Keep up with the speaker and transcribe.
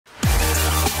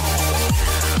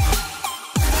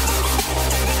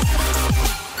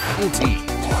triple team.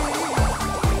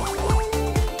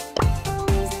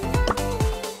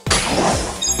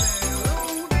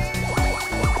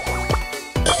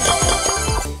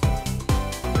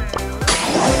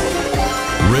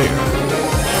 Rare.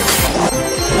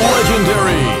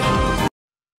 Legendary.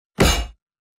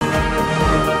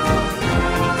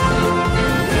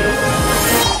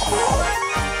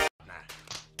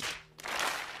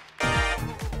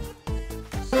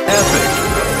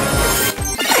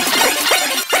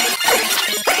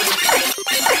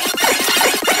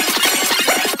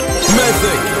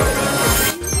 Mythic.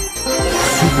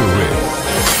 Super rare.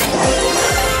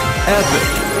 Epic.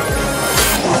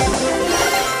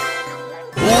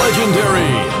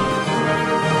 Legendary.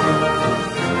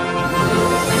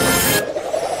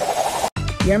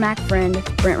 Your Mac friend,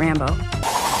 Brent Rambo.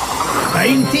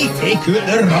 Time to take out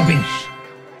the rubbish.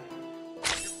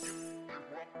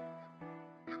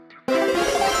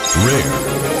 Rare.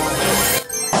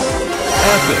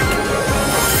 Epic.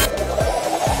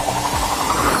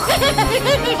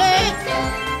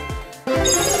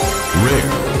 Rare.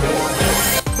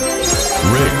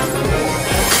 Rare.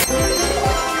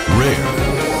 Rare.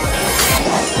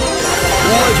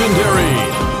 Legendary.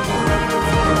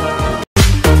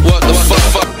 What the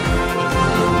fuck?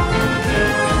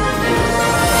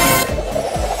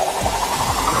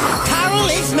 Carol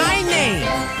is my name.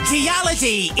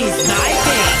 Geology is my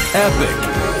game. Epic.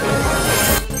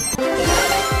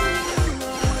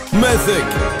 Mythic.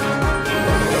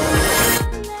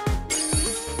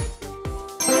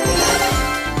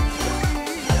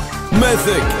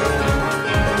 Mythic.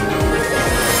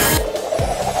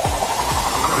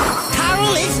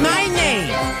 Carol is my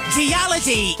name.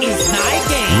 Geology is my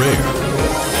game. Rare.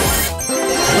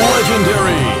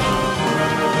 Legendary.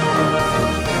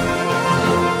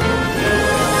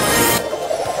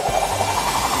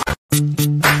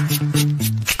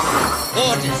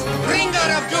 Orders. Bringer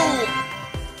of doom.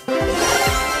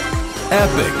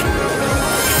 Epic.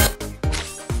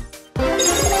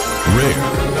 Rare.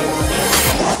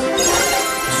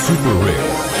 Super rare.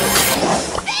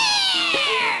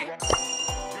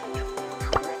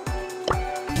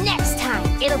 Next time,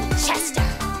 it'll be Chester.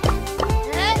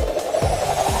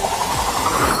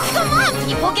 Come on,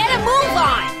 people, get a move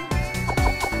on!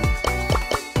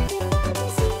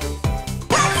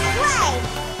 Let's play!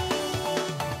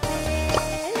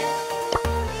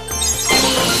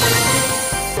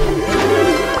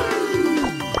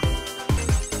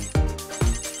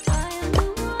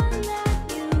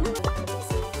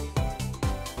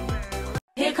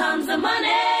 Here comes the money.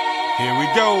 Here we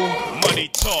go. Money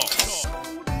talk.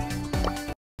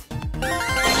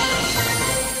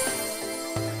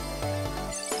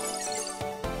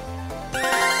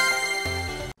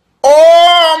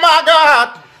 Oh my God!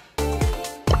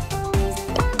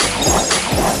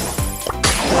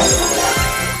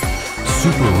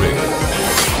 Super rare.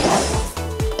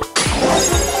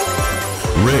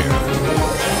 Rare.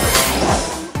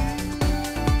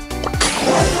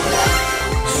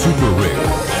 Super rare.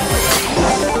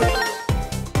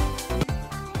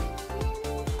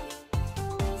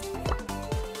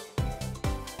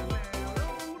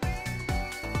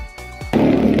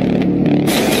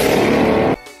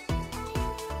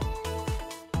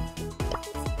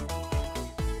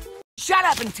 Shut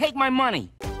up and take my money.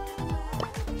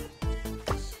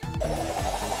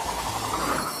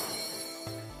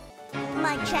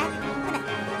 My check.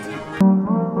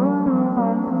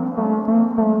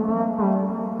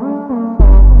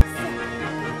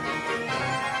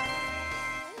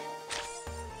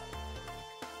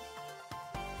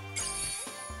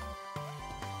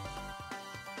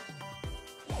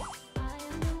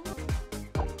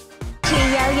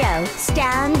 Yo-yo,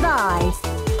 stand by.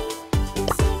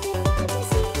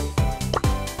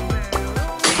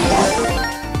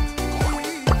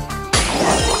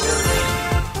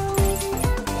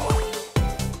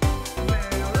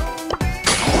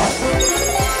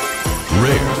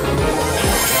 Rare.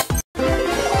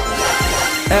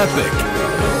 Epic.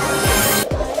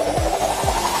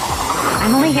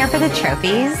 I'm only here for the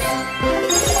trophies.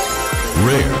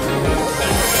 Rare.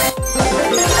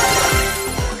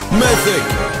 Mythic.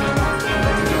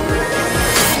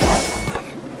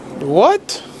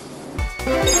 What?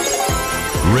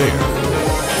 Rare.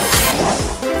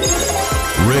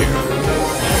 Rare.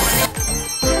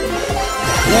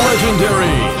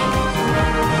 Legendary.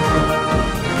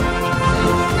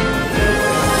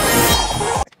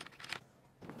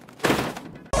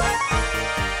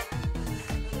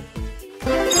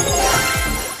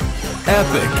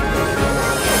 Epic.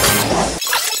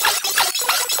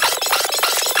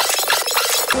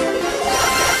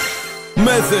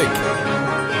 Mythic.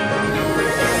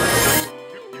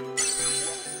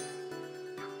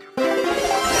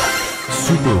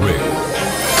 Super rare.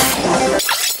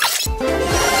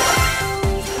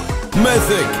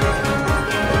 Mythic.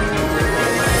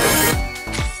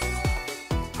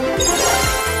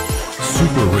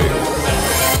 Super rare.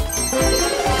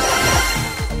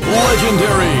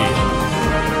 Legendary.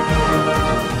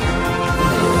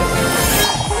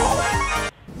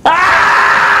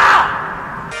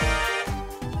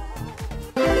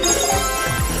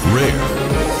 Rare.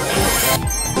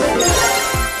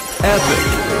 Epic.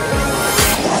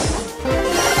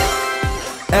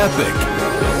 Epic.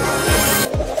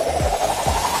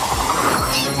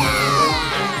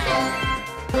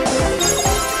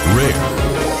 Rare.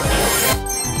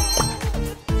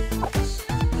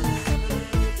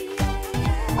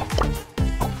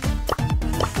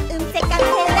 음색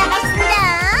감퇴로 나갔습니다.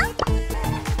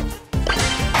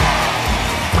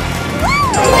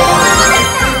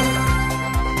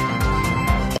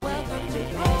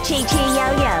 GG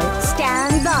Yo-Yo,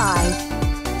 stand by.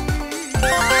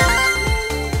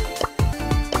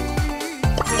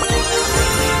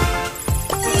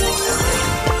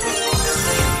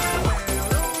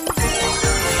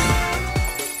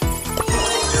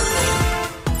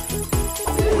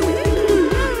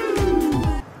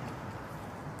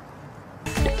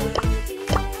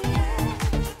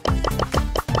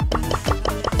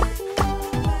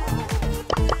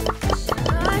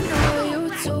 I know you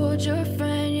told your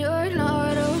friend you're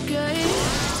not okay.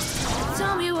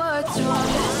 Tell me what's wrong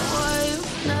and why you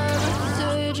never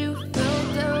said you felt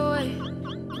that way.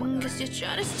 Guess you're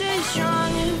trying to stay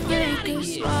strong and fake a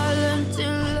smile until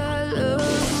I look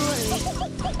away.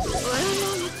 But I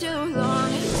know you too long,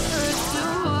 it hurts to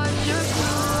watch your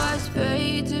blue eyes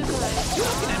fade to gray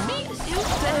as you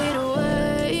fade away.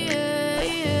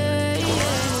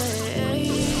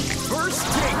 First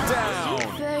takedown.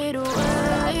 Fade away.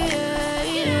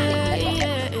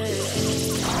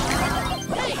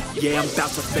 Yeah, I'm about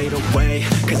to fade away.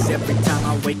 Cause every time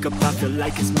I wake up I feel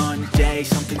like it's Monday.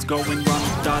 Something's going wrong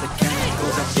with all the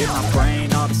chemicals up in my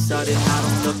brain. All of a sudden I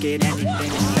don't look at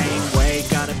anything the same way.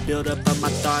 Gotta build up of my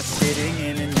thoughts sitting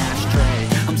in an ashtray.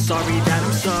 I'm sorry that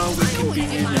I'm so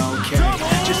inconvenient, okay.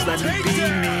 Just let me be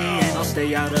me and I'll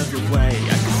stay out of your way.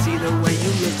 I can see the way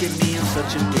you look at me, I'm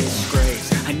such a disgrace.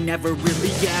 I never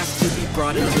really asked to be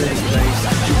brought into this place.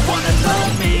 You wanna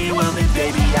love me? Well then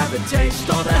baby I have a taste.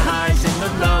 All the highs and the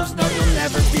lows, no you'll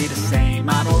never be the same.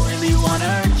 I don't really wanna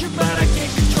hurt you but I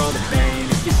can't control the pain.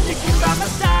 If you're sticking by my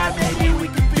side, maybe we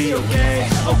could be okay.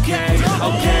 Okay,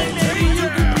 okay, maybe you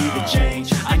could be the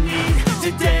change I need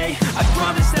today. I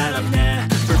promise that I've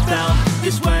never felt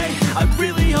this way. I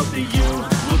really hope that you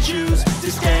will choose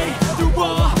to stay through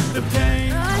all the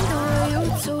pain. I know you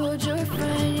told your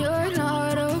friend you're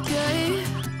not okay.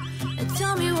 And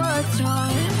tell me what's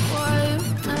wrong and why you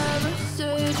never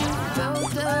said you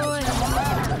felt that way.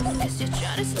 Guess you're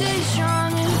trying to stay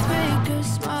strong and fake a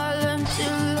smile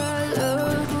until I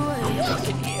look away.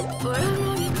 But I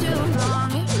know you too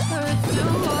long, it hurts to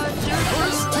watch your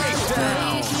blue eyes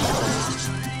fade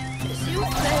as you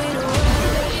fade away.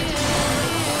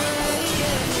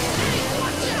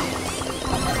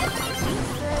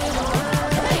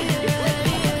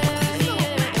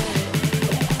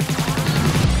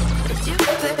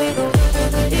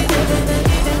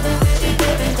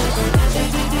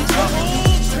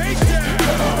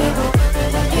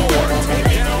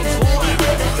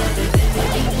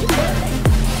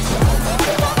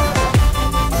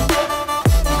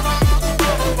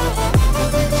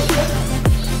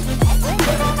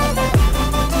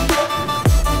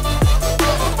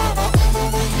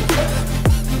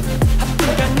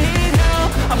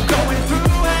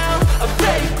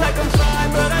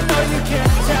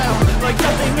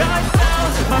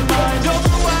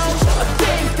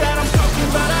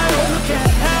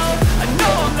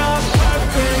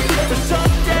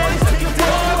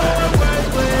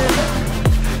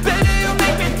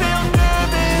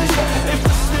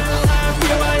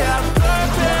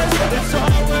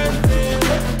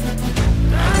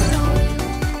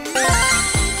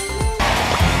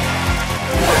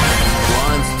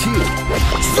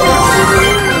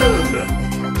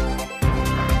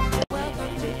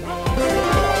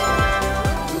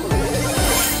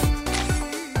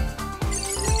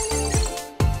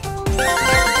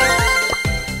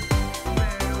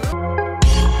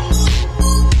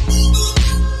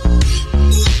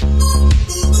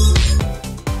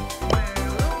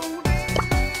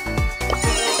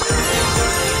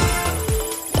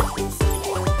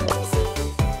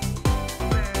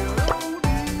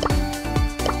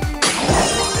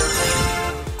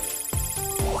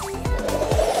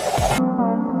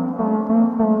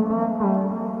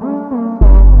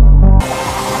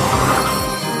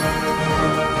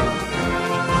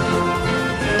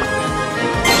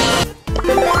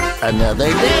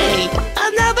 Another day,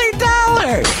 another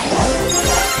dollar.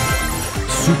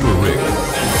 Super rare.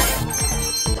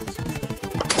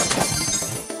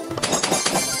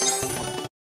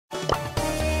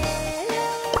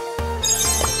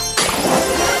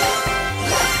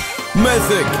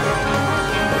 Mythic.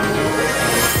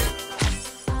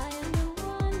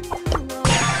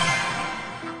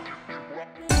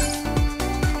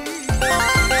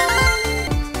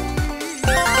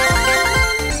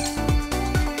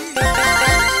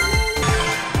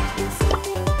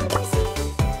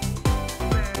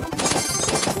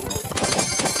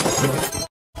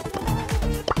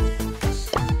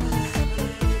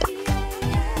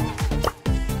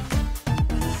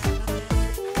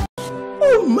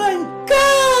 Oh my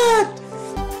God!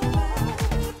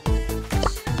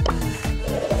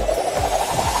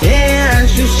 And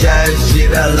she says she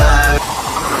alive.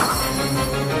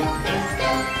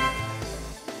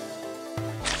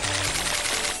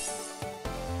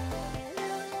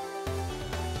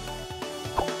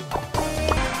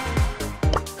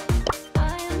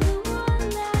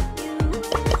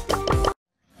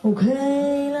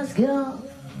 Okay, let's go.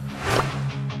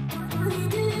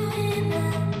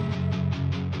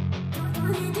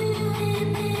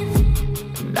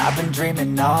 I've been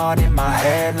dreaming on in my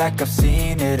head like I've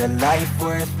seen it. A life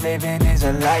worth living is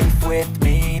a life with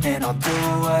meaning. I'll do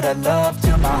what I love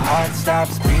till my heart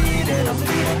stops beating. I'm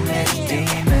feeding this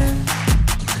demon.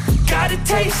 Got a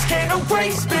taste, can't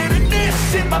erase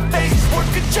bitterness in my face. Work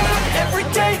a job every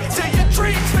day till your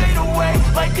dreams fade away.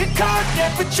 Like a card,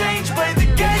 never change, play the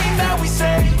game that we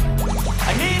say.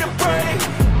 I need a break.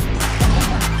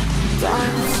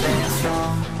 I'm staying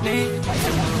strong, need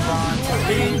to move on to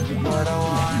be what I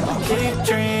want. I'll keep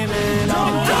dreaming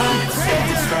on. I'm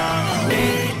staying strong,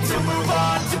 need to move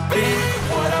on to be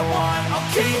what I want. I'll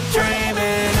keep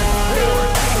dreaming on.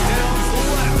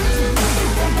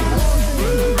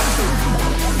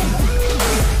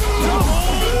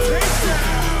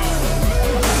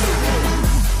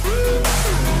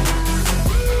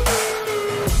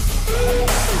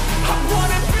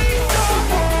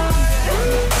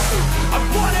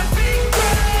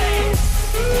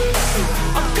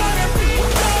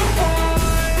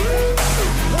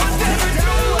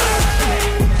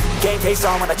 Face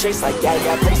on when I chase like that,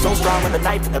 yeah, I play so strong with a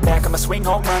knife in the back. I'ma swing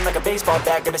home run like a baseball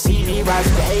bat. Gonna see me rise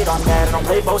with the hate on that. I don't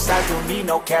play both sides, doing me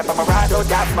no cap. I'ma ride or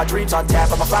die for my dreams on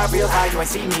tap. I'ma fly real high, you ain't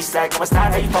see me slack. No, it's not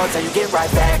how you fall, it's how you get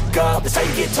right back up. That's how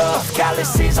you get tough.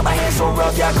 Calluses on my hands so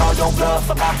rough, yeah, I call your bluff.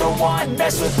 I'm not the one,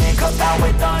 mess with me, come down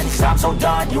with none. Cause I'm so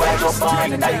done, you had your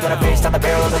fun. And now you're gonna face down the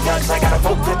barrel of the gun. Cause I got a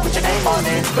full clip with your name on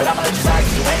it. But I'ma let you slide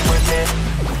cause you ain't worth it.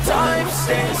 Time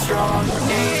staying strong,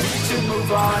 need to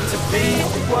move on to be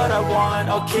what I want.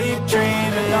 I'll keep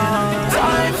dreaming on.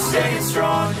 Time staying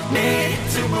strong, need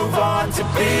to move on to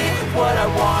be what I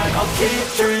want. I'll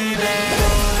keep dreaming.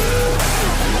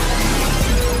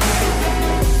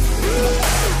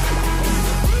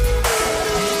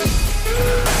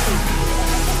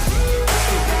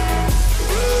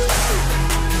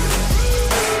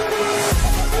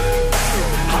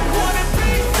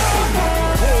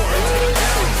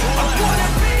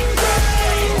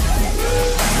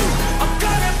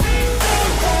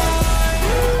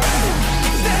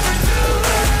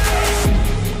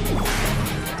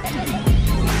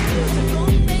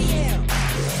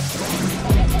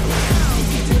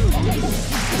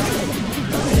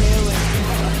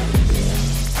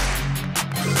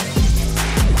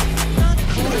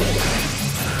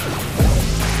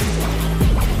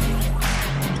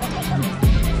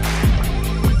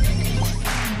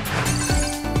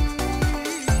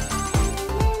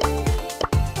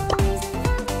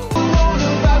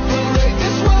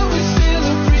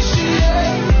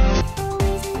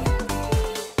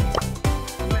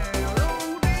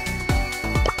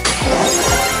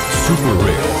 Super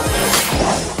rare.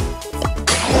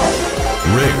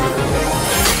 Rare.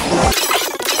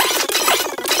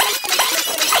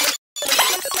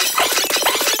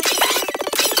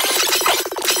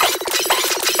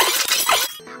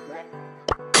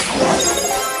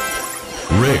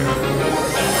 Rare.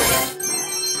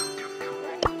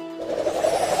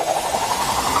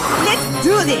 Let's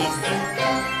do this!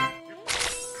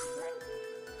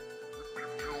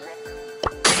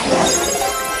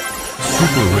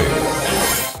 Super rare.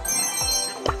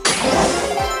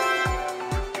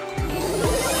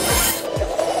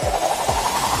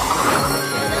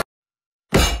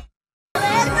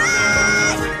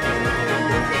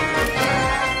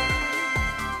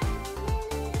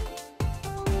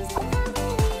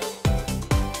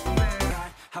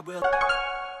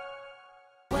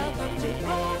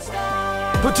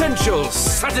 Potential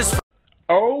satisfaction.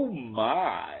 Oh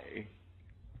my.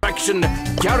 satisfaction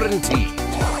guaranteed.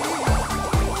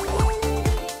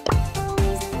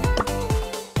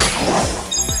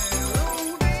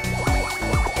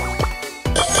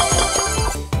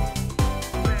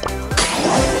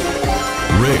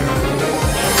 Rare.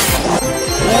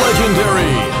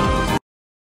 Legendary.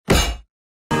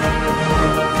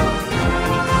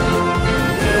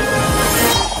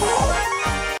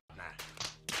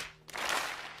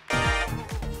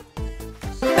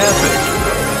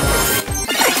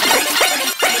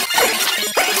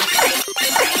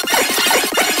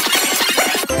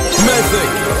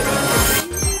 Mythic.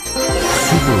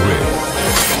 Super rare.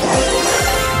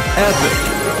 Epic.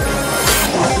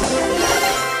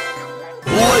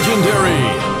 Legendary.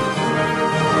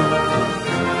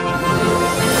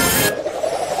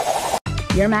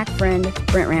 Your Mac friend,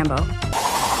 Brent Rambo.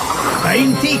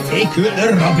 Time to take out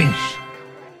the rubbish.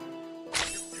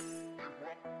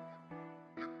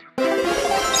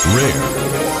 Rare.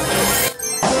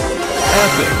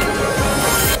 Epic.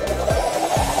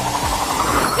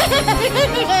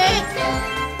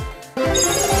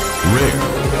 Rare.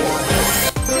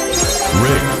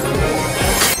 Rare.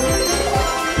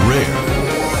 Rare.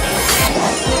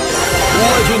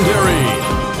 Legendary.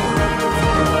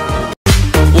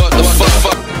 What the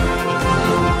fuck?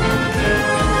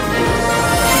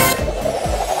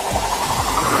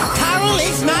 Carol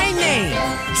is my name.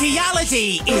 Geology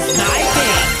is my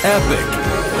game. Epic.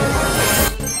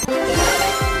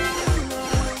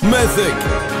 Mythic.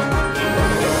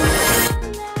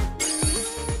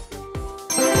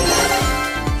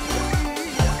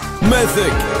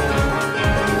 Mythic.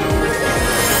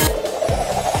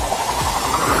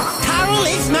 Carol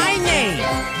is my name.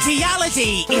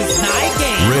 Geology is my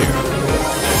game. Rare.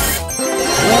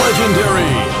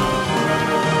 Legendary.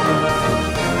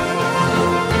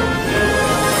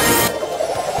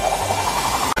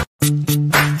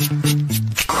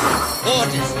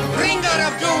 Orders. Bringer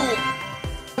of doom.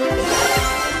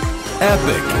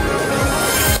 Epic.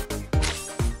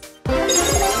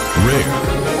 Rare.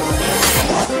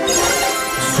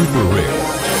 Super rare.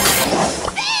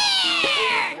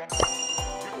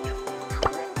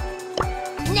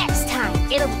 Next time,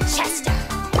 it'll be Chester.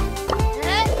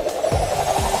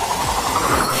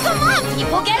 Come on,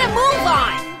 people, get a move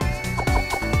on!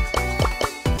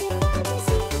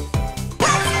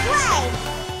 Let's play!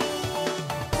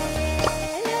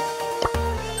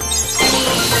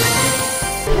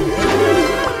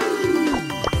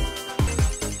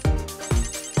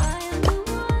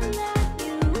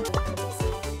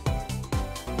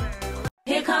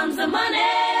 Here comes the money.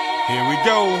 Here we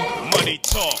go. Money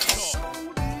talk.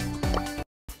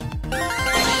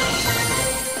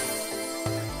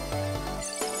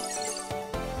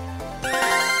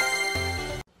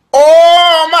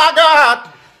 Oh my God!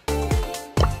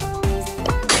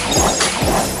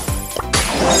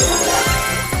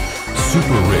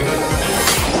 Super rare.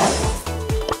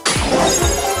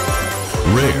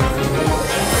 Rare.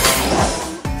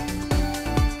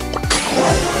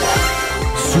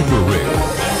 Super rare.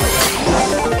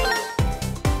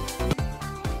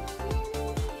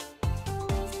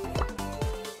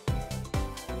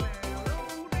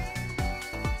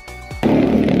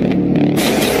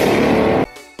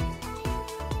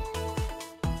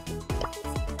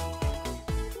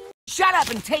 Shut up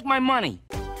and take my money.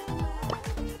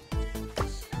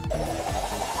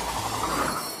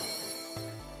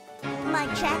 Mic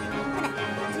check.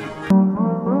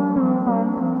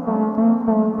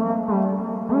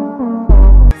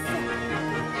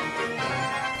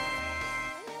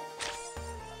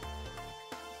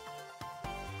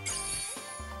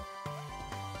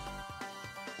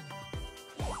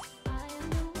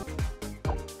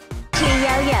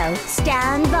 Yo-yo,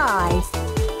 stand by.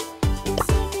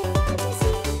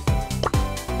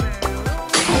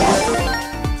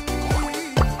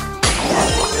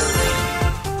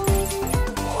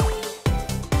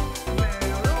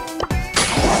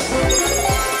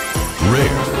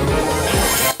 Rare.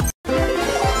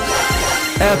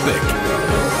 Epic.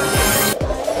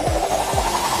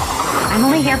 I'm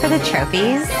only here for the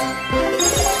trophies.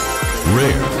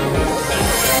 Rare.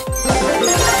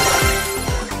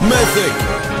 Mythic.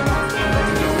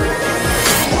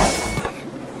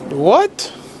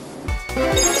 What?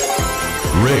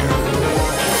 Rare.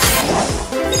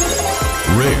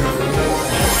 Rare.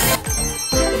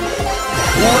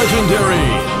 Legendary.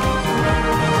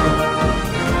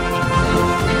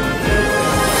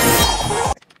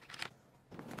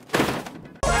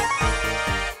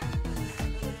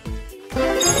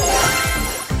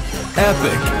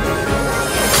 Epic.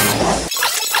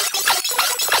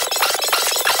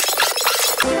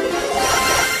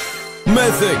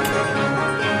 Mythic.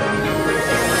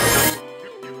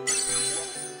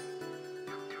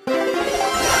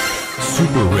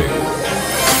 Super rare.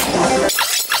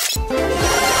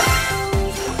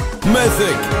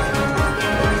 Mythic.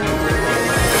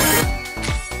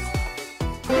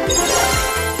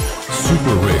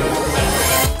 Super rare.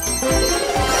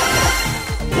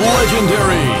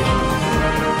 Legendary.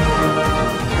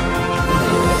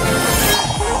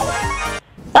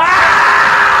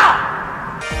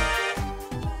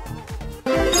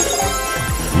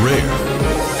 Rare.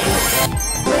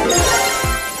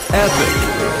 Epic.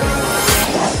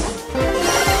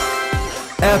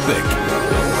 Epic.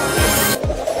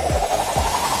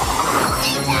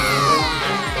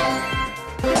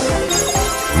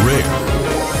 Rare.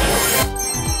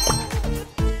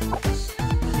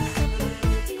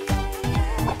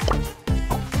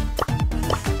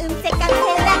 음색 카페로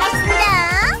나갔습니다.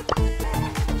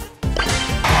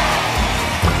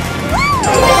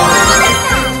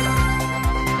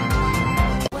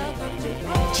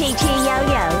 GG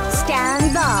Yo-Yo,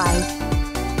 stand by.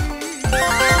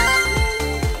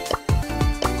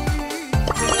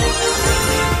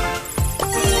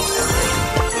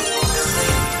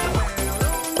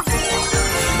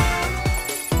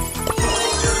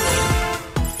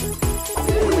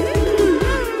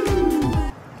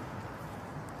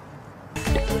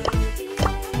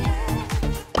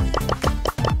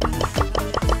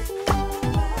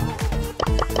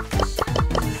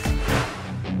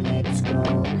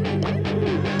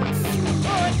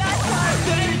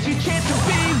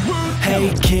 Hey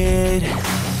kid,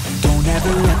 don't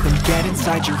ever let them get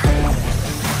inside your head.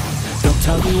 They'll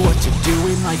tell you what to do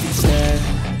in life instead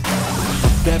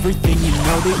of everything you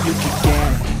know that you could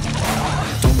get.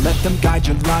 Don't let them guide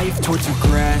your life towards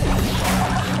regret.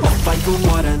 I'll fight for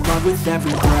what I love with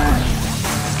every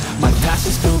breath. My past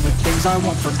is filled with things I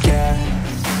won't forget.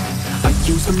 I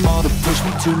use them all to push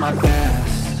me to my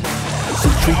best. So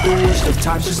treat the worst of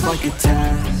times just like a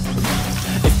test.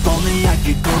 If only I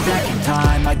could go back in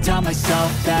time, I'd tell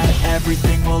myself that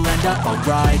everything will end up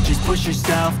alright. Just push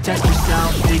yourself, test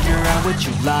yourself, figure out what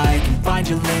you like, and find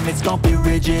your limits, don't be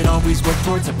rigid, always work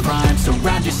towards a prime.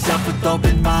 Surround yourself with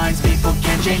open minds, people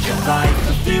can change your life.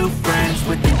 A few friends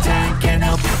with intent can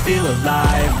help you feel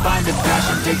alive. Find a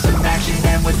passion, take some action,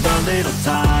 and with a little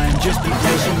time, just be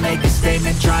patient, make a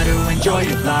statement, try to enjoy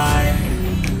your life.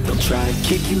 They'll try to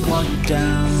kick you while you're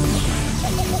down.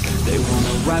 They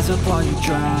wanna rise up while you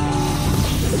drown.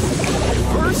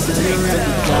 First take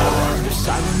that. You're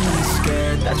silently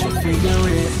scared that you'll figure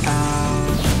it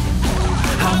out.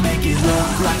 I'll make it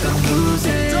look like I'm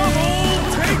losing.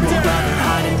 Won't bother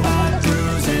hiding my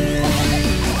bruises.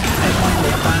 And when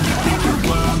they finally think you're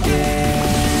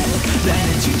wounded, then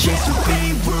it's your chance to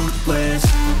be ruthless.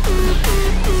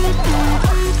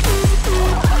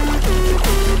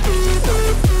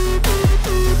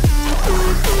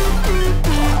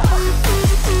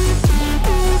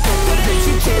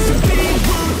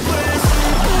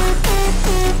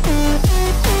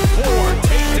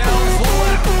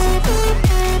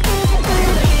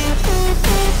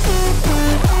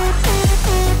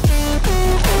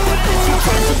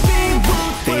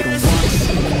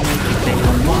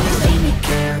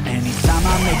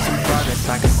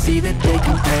 I can see that they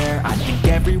compare. I think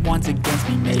everyone's against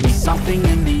me, maybe something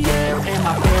in the air. Am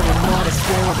I paranoid? I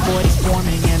swear a void is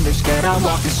forming and they're scared I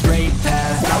walk a straight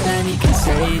path. Not many can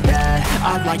say that.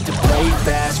 I like to play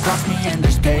fast, cross me and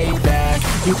there's payback.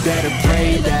 You better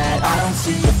pray that I don't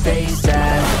see your face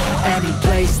at any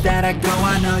place that I go.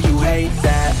 I know you hate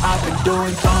that. I've been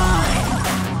doing fine,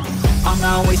 I'm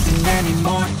not wasting any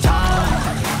more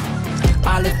time.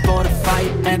 I live for the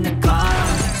fight and the climb.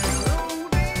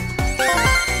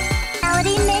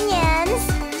 Howdy, minions!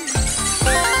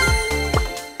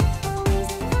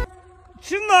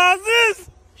 Chinazes!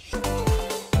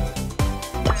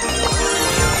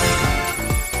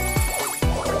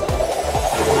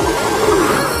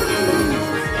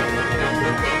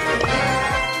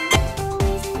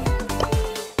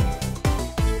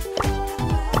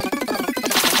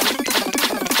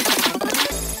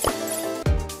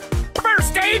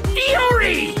 First Aid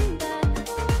Fury!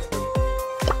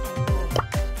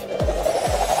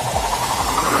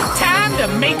 Time to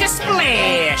make a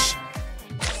splash!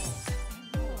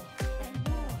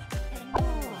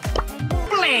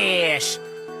 Splash!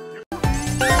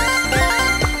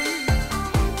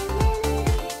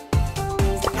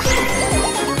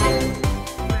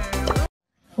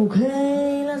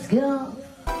 Okay, let's go.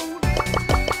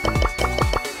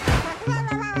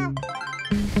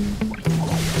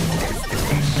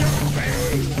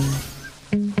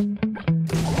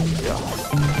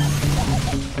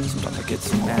 Sometimes I get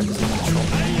so mad, there's no control.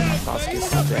 My thoughts get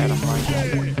so bad, I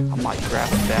might grab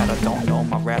that. I don't know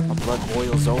my wrath, my blood blood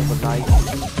boils over like,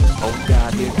 oh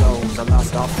God, here goes. I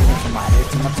lost all feeling from my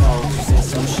head to my toes. You said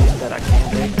some shit that I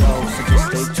can't let go, so just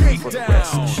stay tuned for the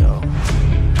rest of the show.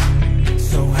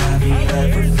 So have you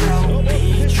ever felt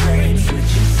betrayed?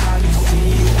 Switches how you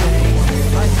see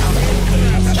things, like something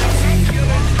needs change.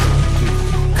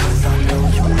 Cause I know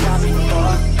you got me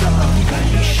fucked up. Let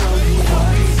me show you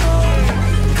what's up.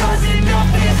 Cause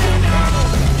enough is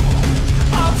enough.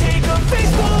 I'll take a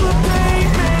face full of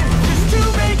pavement just to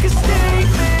make a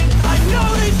statement. I know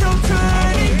there's no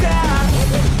turning back.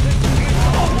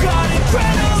 Oh God,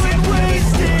 adrenaline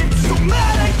wasted, so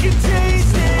mad I can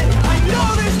taste it. I know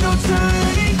there's no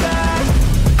turning back.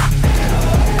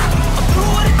 I'll do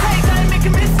what it takes, I ain't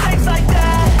making mistakes like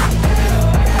that.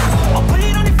 I'll put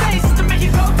it on your face to make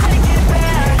you go take it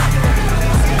back.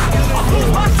 I'll lose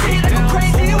my shit, I go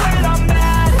crazy when I'm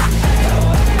mad.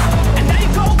 And now you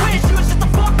go wish you would shut the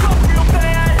fuck up real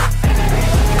bad.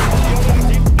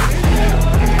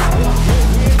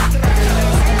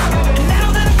 And now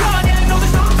that I'm gone, yeah, I know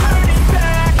there's no turning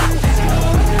back.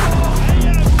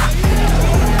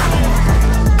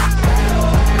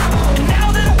 And now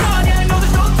that I'm gone, yeah, I know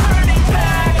there's no turning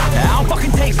back. I don't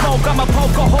fucking take smoke, I'ma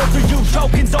poke a hole through you.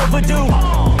 Choking's overdue.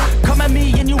 Come at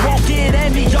me and you won't get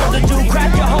any older, dude.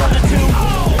 Grab your hold or two.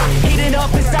 Heating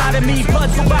up inside of me, blood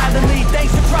so violently.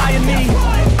 Thanks for trying me.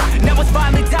 Now it's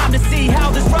finally time to see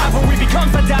how this rivalry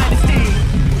becomes a dynasty.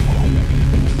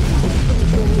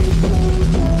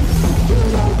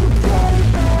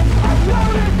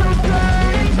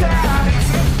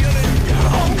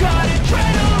 Oh God,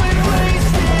 adrenaline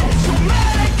wasted, so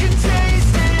mad I can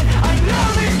taste it. I know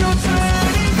there's no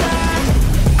turning back.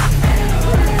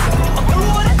 I'll do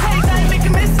what it takes, I ain't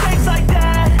making mistakes like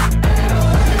that.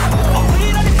 I'll put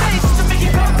it on your face just to make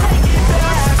you go take it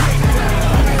back.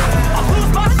 I'll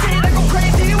lose my shit, I go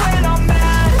crazy when I'm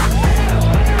mad.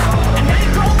 And now you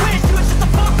go wish you would shut the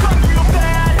fuck up real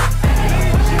bad.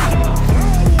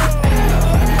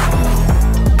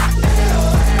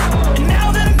 And now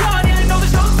that I'm gone, yeah, I know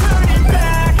there's no turning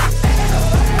back.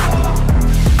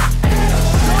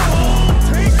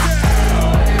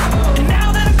 And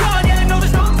now that I'm gone, yeah, I know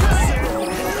there's no turning back.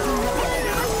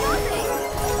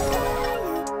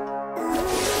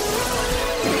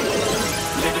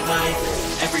 Living life,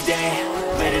 every day,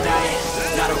 late at night,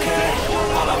 not okay.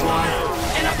 All I want,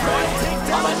 and I pray,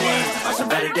 all I need are some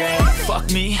better days.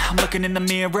 Fuck me, I'm looking in the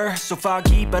mirror, so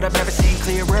foggy, but I've never seen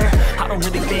clearer. I don't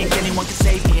really think anyone can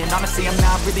save me, and honestly I'm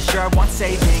not really sure I want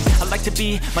saving. I like to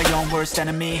be my own worst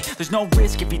enemy. There's no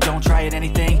risk if you don't try at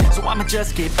anything, so I'ma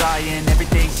just keep buying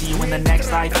everything. See you in the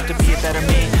next life, have to be a better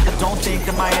me. I don't think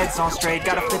that my head's on straight,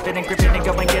 gotta flip it and grip it and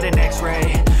go and get an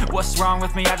x-ray. What's wrong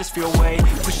with me? I just feel weight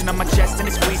pushing on my chest and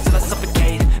it squeezes till I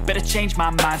suffocate. Better change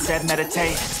my mindset,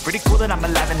 meditate. It's pretty cool that I'm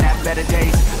alive and have better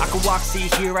days. I could walk, see,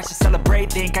 hear, I should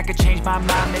celebrate. Think I could change my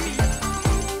mind, maybe.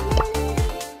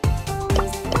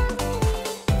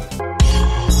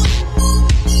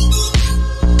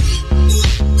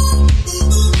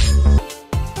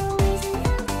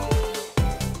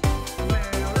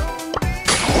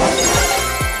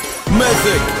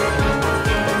 Mythic.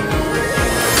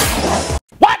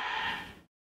 What?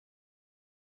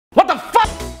 What the fuck?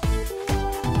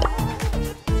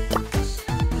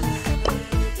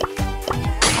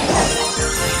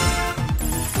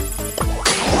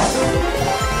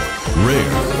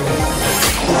 Rare.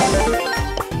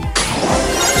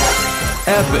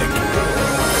 Epic.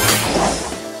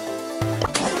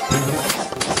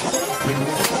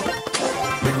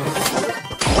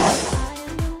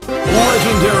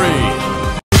 Legendary.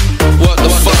 What the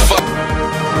fuck?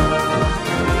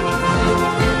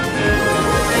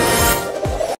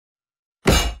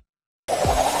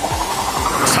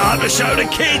 Time to show the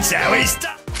kids how it's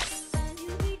done.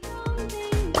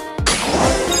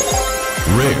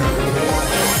 Rare.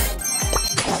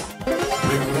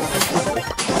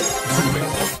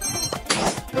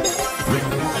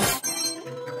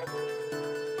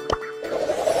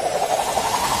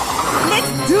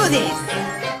 Let's do this!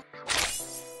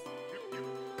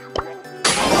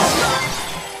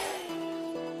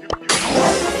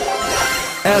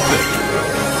 Epic.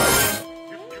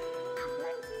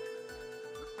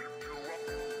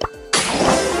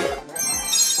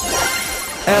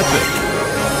 Epic.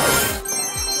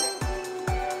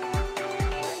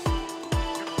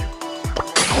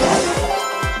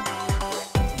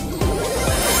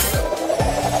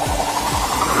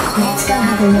 Let's go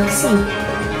have a look-see.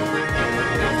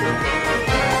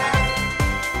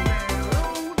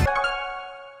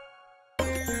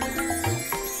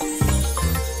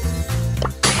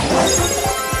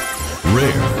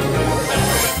 Rare.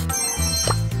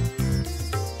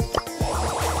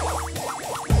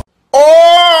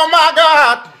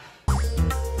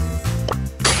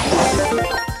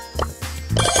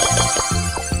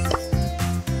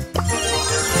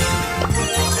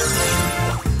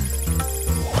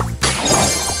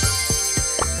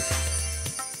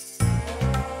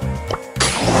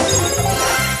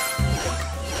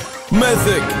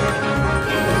 Mythic.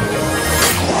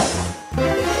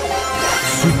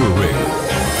 Super rare.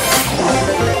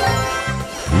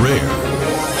 Rare.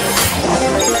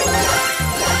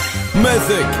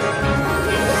 Mythic.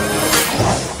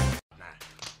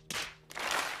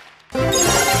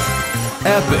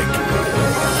 Epic.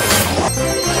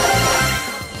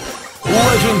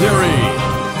 Legendary.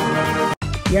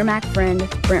 Your Mac friend,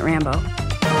 Brent Rambo.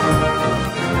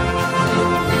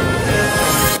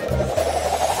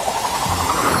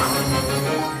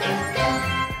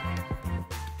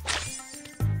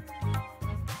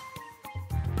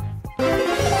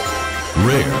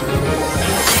 Rare.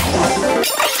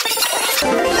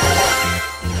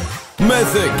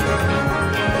 Mythic.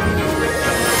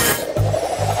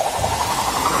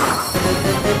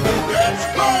 Let's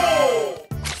go!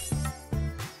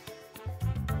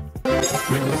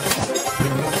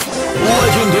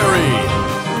 Legendary.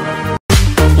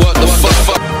 What the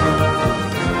fuck?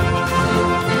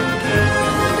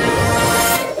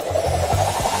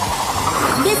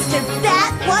 Mr.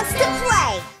 Bat wants to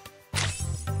play.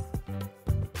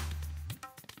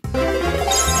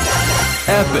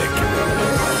 Epic.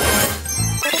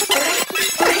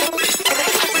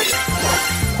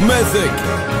 Mythic.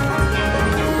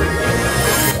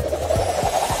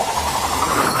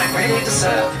 I'm ready to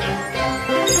serve.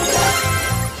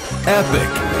 Epic.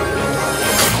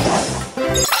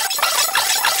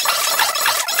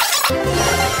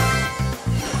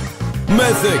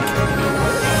 Mythic.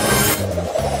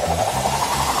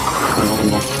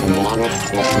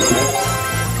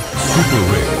 Super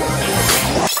rare.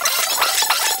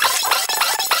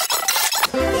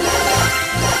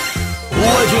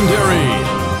 Legendary.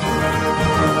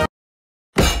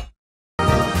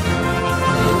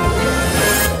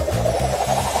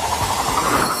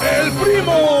 El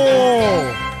primo!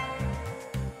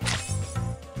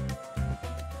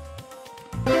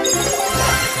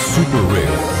 Super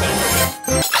rare.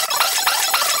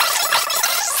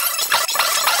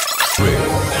 Rare.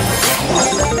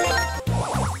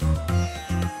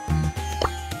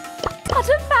 What a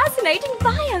fascinating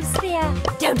biosphere.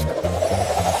 Don't.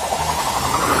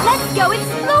 Let's go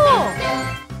explore.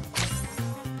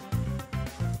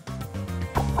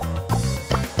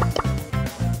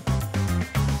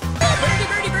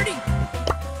 Birdie.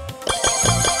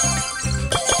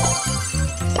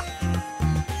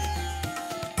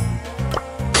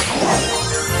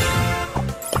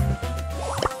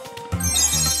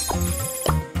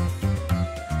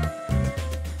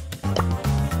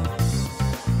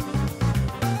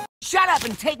 Shut up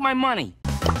and take my money.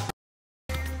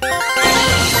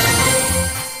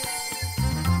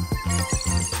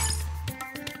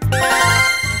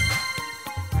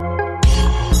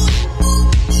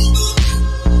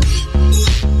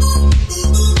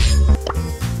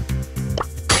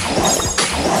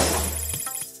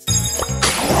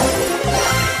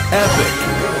 Epic.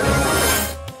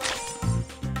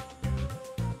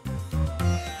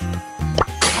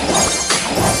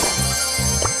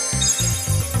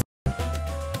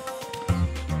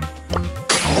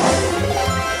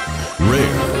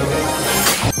 Rare.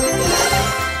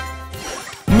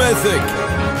 Mythic.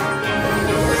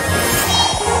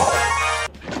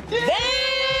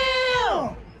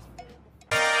 Damn!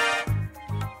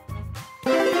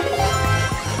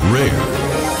 Rare.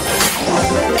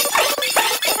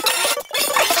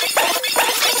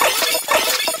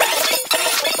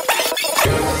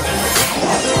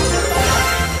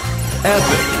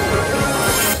 Epic.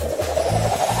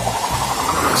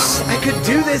 I could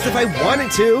do this if I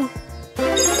wanted to.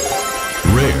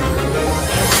 Rare.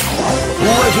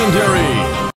 Legendary.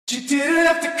 You didn't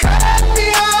have to cut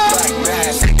me off like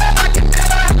that. I could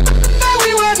never know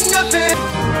we were nothing.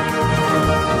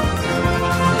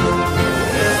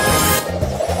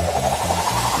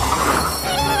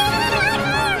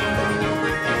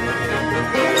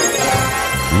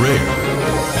 Rare.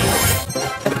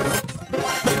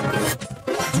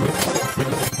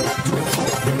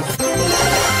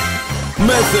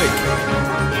 Mythic.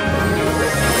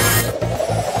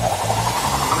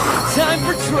 Time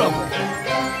for trouble.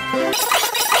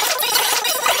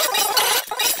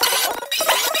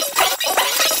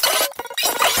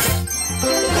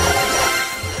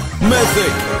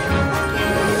 Mythic.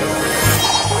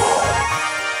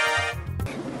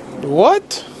 What?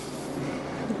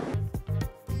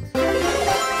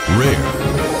 Rare.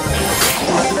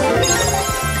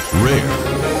 Rare.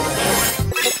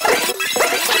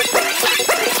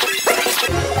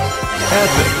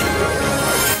 Epic.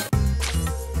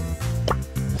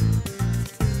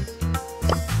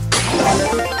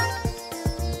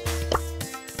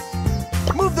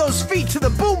 Move those feet to the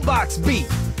boombox beat.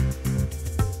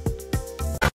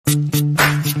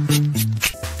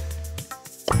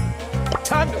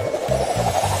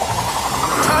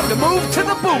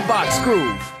 box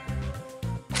groove.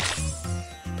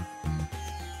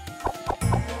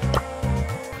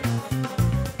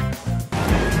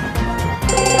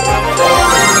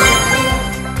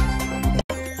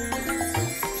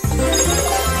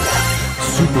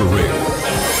 Super rare.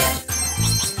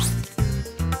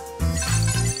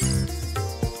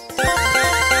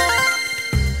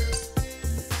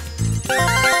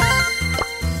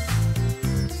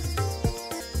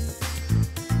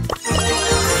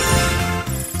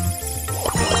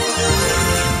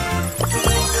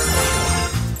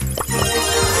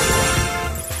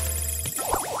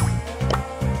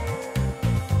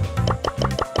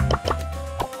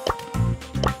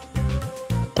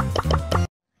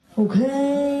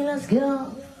 Okay, let's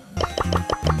go.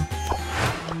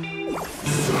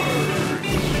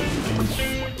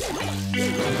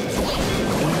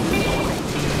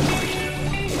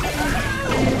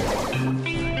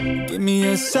 Give me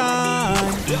a sign,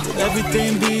 will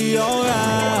everything be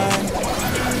alright?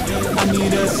 I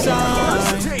need a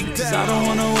sign, cause I don't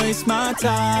wanna waste my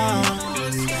time.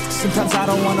 Sometimes I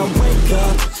don't wanna wake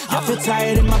up, I feel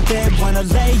tired in my bed, wanna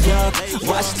lay up.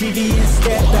 Watch TV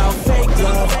instead, about fake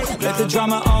love. Let the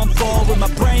drama unfold with my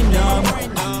brain numb.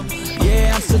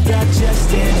 Yeah, I'm still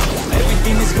digesting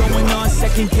everything that's going on,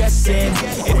 second guessing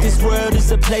if this world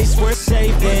is a place worth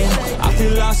saving. I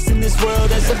feel lost in this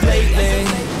world as of lately.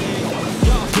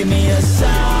 Give me a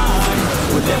sign,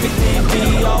 will everything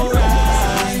be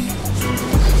alright?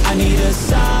 I need a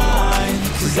sign,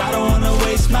 cause I don't wanna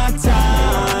waste my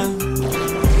time.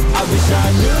 I wish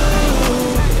I knew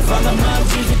if all of my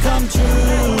dreams would come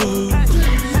true.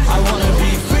 I wanna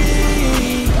be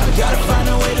free, I gotta find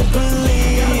a way to believe.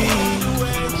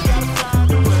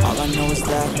 All I know is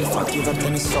that if I give up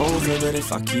then it's over, but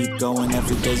if I keep going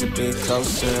every day's a bit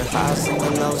closer. Highs and the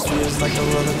lows feels like a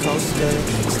roller coaster,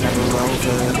 it's never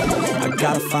over. I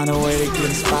gotta find a way to get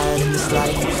inspired in this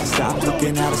life. Stop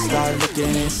looking out and start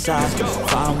looking inside.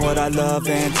 Find what I love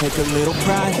and take a little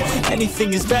pride.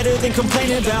 Anything is better than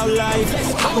complaining about life.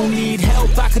 I don't need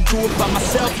help, I could do it by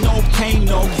myself. No pain,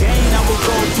 no gain, I will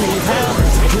go through hell.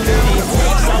 Whatever it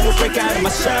takes, I will break out of my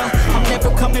shell. I'm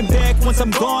never coming back, once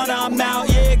I'm gone, I'm out.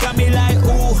 Yeah, got me like,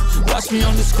 ooh, watch me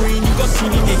on the screen. You gon' see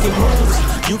me making moves,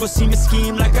 you gon' see me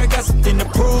scheme like I got something to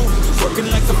prove. Working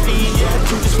like a fiend, yeah, I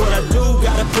do just what I do.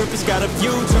 Got a purpose, got a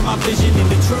view, turn my vision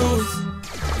into truth.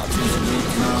 I'm usually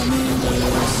coming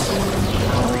with a sin,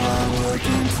 or I'm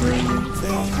working through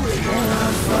things, or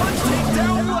I'm fucking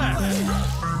nothing.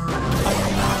 I'm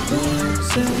not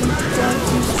losing, got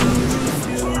to see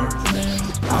you.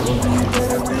 I will be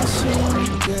better real soon,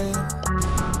 yeah,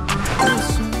 real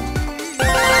soon.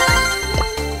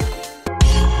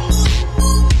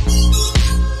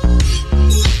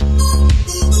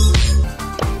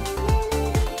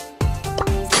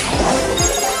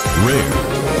 Rare.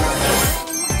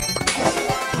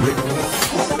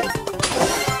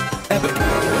 Epic.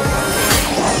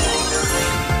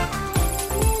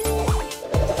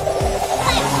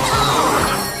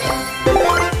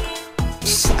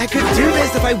 I could do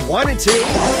this if I wanted to.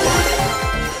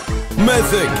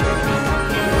 Mythic.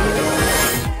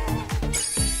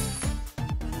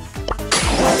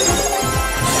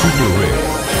 Super rare.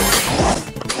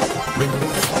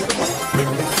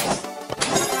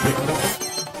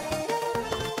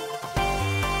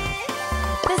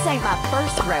 This ain't my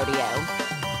first rodeo.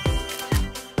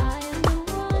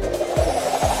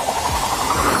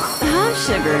 I'm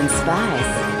sugar and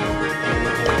spice.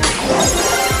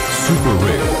 Super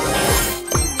rare.